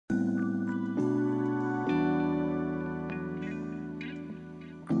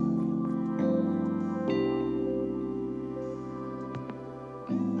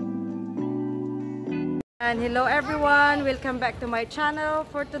And hello everyone, welcome back to my channel.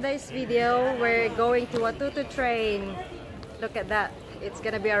 For today's video, we're going to a tutu train. Look at that, it's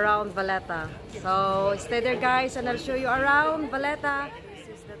gonna be around Valletta. So stay there guys and I'll show you around Valletta.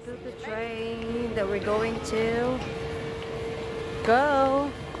 This is the tutu train that we're going to go.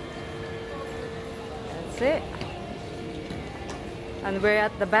 That's it. And we're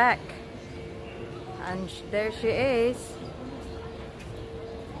at the back. And there she is.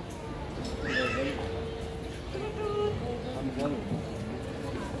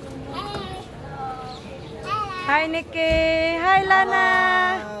 Hi Nikki! Hi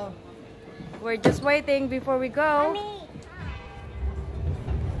Lana! Hello. We're just waiting before we go.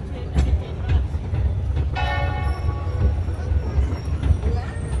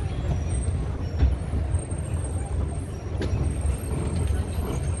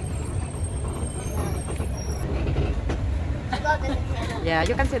 Yeah,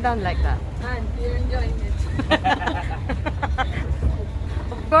 you can sit down like that. And you're enjoying it.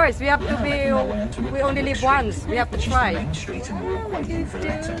 Of course, we have to be, we only live once, we have to try. Main Street and walkway in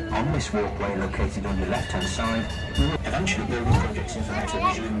Valletta. On this walkway, located on your left-hand side, eventually building projects in Valletta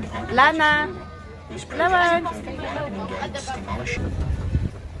resumed on Lana! These Laman! projects include widening gates, demolition.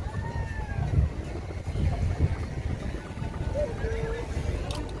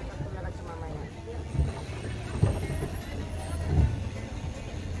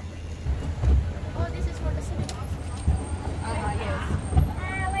 Oh, this is for the cinema. Yes.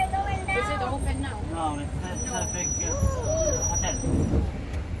 Is it open now? No, it's a big hotel.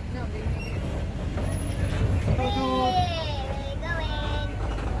 No, they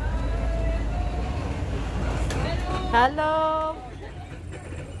Hello!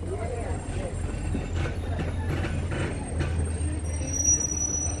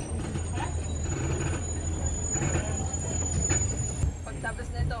 pagtapos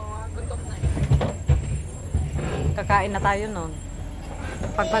nito, gutom na. Kakain na tayo nun.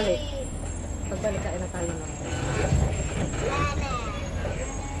 Pagbalik kain na tayo nun.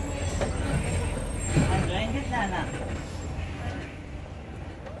 Enjoying it, Lana.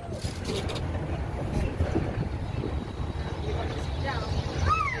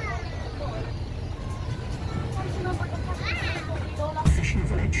 Fishing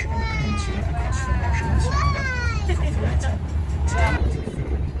village on the peninsula across from Washington from Valletta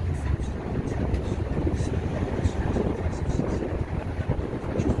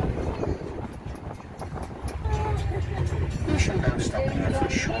We shall now stop here for a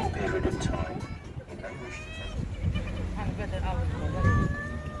short period of time. You may wish to take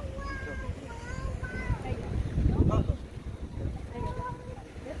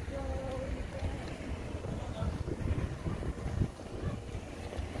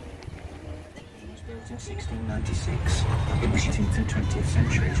in 1696. It was used into the 20th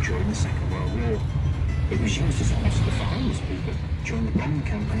centuries during the Second World War. It was used as a hostel for homeless people during the bombing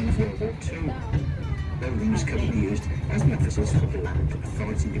campaign of World War II. Building was currently used as the offices for the Land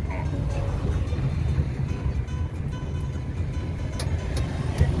Authority Department.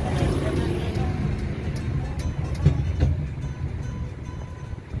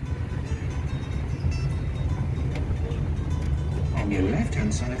 On your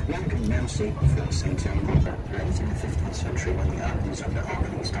left-hand side, one can now see Fort St. Elmo. Late in the 15th century, when the island was under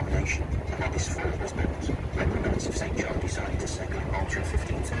Aragonese domination, and this fort was built, when the Knights of St. John decided to settle in Malta in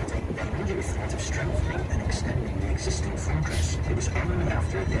 1530, they immediately thought of strengthening and extending the existing fortress. It was only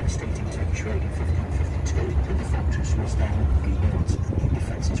after a devastating Turkish raid in 1552 that the fortress was then rebuilt and new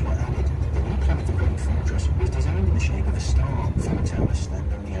defences were added. The new plan of the Great Fortress was designed in the shape of a star. Four towers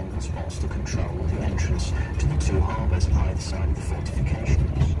stand on the angle spots to control the entrance to the two harbours either side of the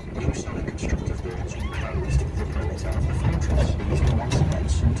fortifications. New solid constructive walls enclosed the perimeter of the fortress. These were once again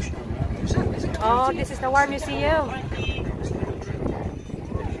suited. Oh, this is the War Museum.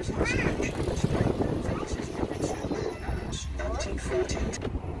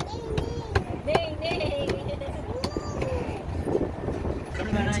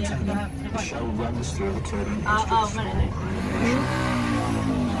 The show runs through the turbine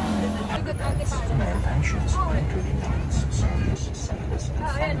male patients, including nuns, soldiers, sailors, and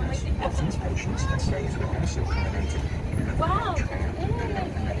families. These patients and slaves were also accommodated in the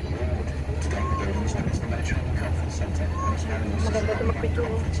Today the building is known as the Mediterranean Conference Centre and is now used as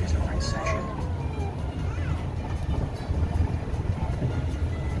conferences are in session.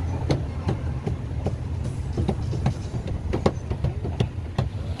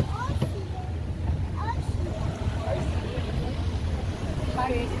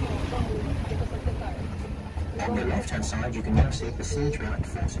 On the left-hand side, you can now see the siege relic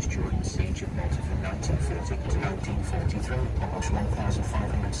forces during the siege of Malta from 1940 to 1943. Almost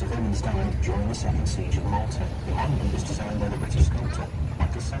 1,500 civilians died during the second siege of Malta. The monument was designed by the British sculptor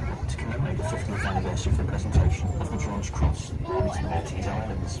to commemorate the 50th anniversary of the presentation of the George Cross on the Maltese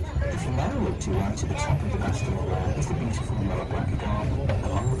Islands. If you now look to the right at the top of the bastion wall is the beautiful lower black garden.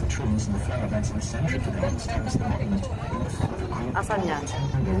 Along with the trees and the flower beds in the centre of the garden stands the monument in the form of a group of Asan yan?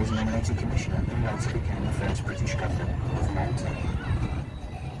 10 members nominated commissioner who later became the first British governor of Malta.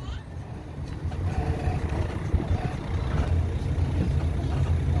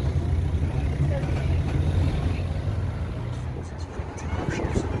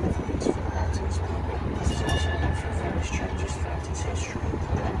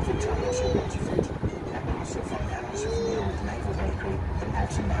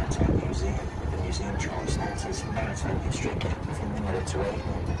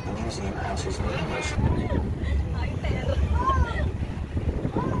 The museum houses numerous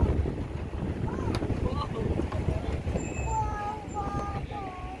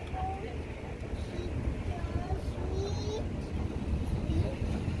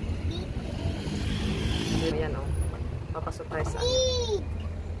Ayan o. Papasok tayo sa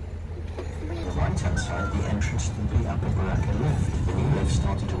On the right-hand side, the entrance to the upper Baraka lift. The new lift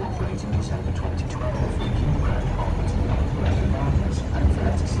started to operate in December 2012, linking the Grand Harbour to the upper Baraka Gardens and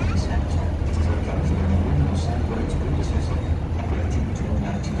Valletta city centre. It is located in the original site where its predecessor operated between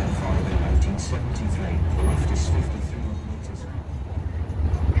 1905 and 1973. The lift is 53 metres high.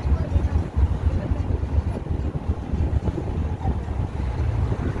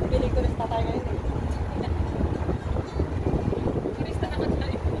 Piling ko rin tatay ngayon eh. Turista naman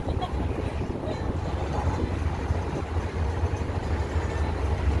tayo.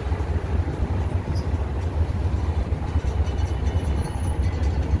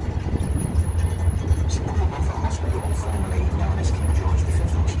 Formerly known as King George V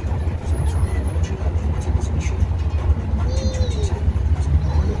Hospital, was not only a military building but it was initially opened in 1922 as a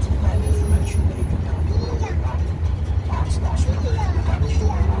memorial to the men of the Merchant Navy died in World War I. Parts of the hospital were damaged in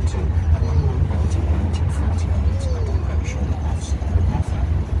World War II and were rebuilt in 1948 under the permission of Support Offer.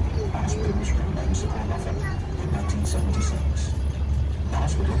 The hospital was renamed Support Offer in 1976. The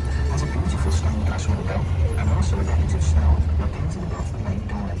hospital has a beautiful stained glass window and also a decorative stone located above the main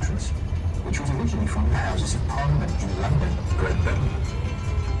door entrance, which was originally from the Houses of Parliament in London, Great Britain.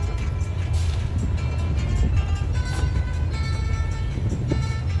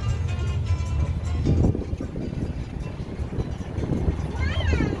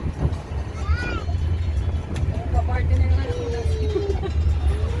 Kaparty na yung ano.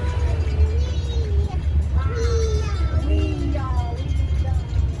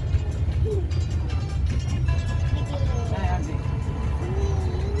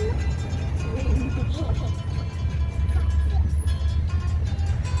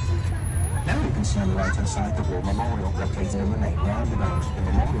 Now you can see on the right-hand side the War Memorial located in the main roundabout. The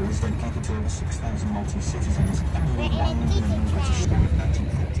memorial is dedicated to over 6,000 Maltese citizens and the War in British War of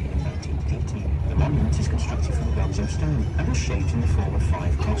 1940 and 1980. The monument is constructed from Belgian stone and was shaped in the form of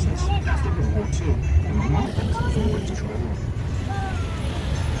 5 crosses. After World War II, the memorial benefited from the British rule.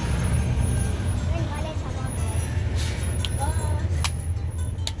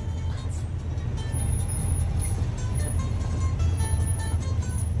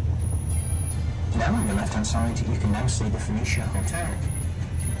 Now on the left-hand side, you can now see the Phoenicia Hotel.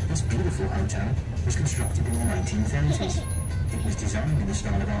 This beautiful hotel was constructed in the 1930s. It was designed in the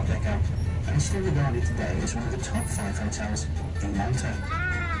style of Art Deco and is still regarded today as one of the top 5 hotels in Malta.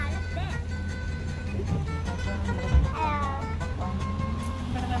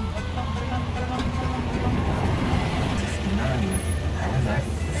 However,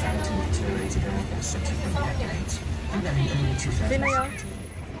 the fountain deteriorated over subsequent decades, and then in early 2000.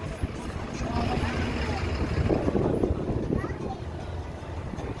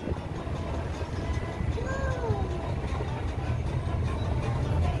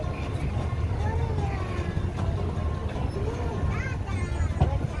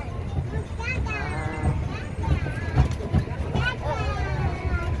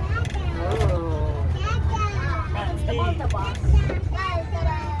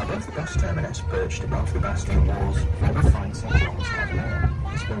 Above the bus terminus, perched above the bastion walls, you find St John's Cathedral.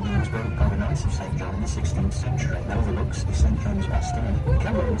 This building was built by the Knights of St John in the 16th century and overlooks the St John's Bastion. The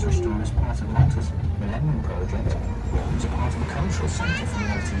Cathedral was restored as part of Malta's Millennium Project. It was a part of the cultural centre for the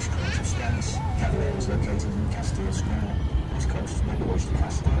Maltese culture states. Cathedral was located in Castile Square. It's close to the Gorge de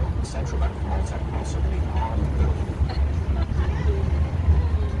Castile, the central bank of Malta, also the Parliament building.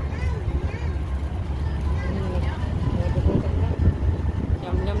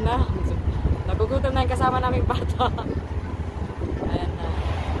 Yum yum na. Gugutom na yung kasama naming bata. Ayan na.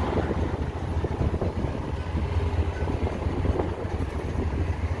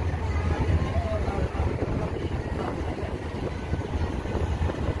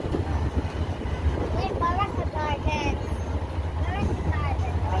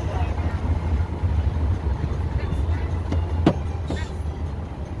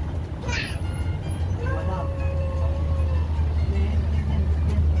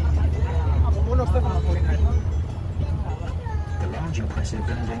 Impressive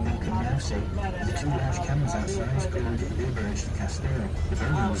building you can now see. The two large caverns outside is called the Cathedral. The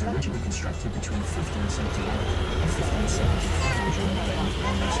building was originally constructed between 1571 and 1575 during the reign of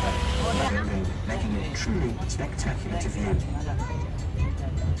UNESCO, building, making it truly spectacular to view.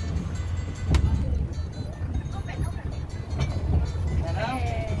 Hello?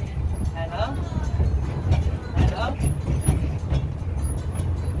 Hello? Hello?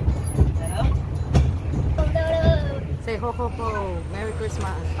 Say ho ho ho. Merry Christmas.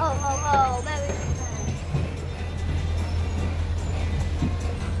 Oh, oh, oh, Merry Christmas.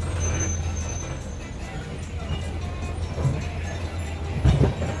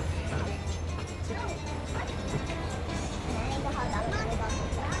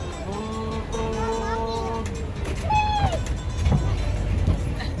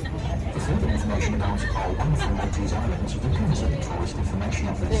 Information about our wonderful Maltese islands, you can visit the Tourist Information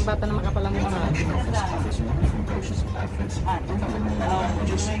Office. Yung bata na makapalang The mga. Information Office offers wonderful brochures and pamphlets in other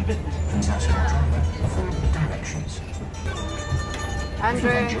languages. Please ask our driver for directions. If you've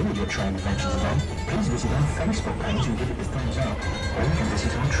Andre. enjoyed your train adventures above, please visit our Facebook page and give it a thumbs up, or you can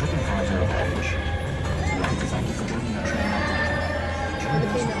visit our TripAdvisor page. We'd like to thank you for joining our train adventure. Join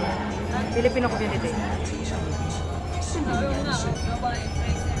us for Filipino community. Maltese islands. Simply and simple.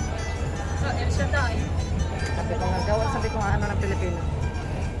 Sabi ko nga ano ng Pilipino.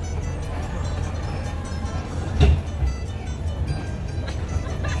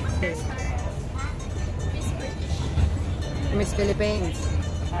 Miss Philippines.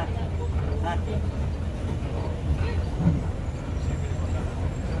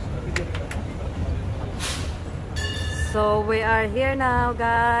 So we are here now,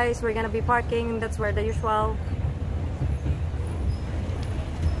 guys. We're gonna be parking. That's where the usual.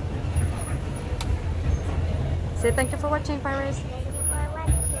 Say thank you for watching, Paris.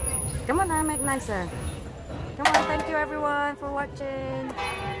 Come on, make nicer. Come on, thank you everyone for watching.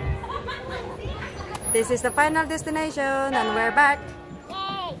 This is the final destination, and we're back.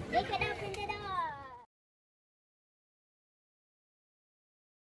 Yay! Look at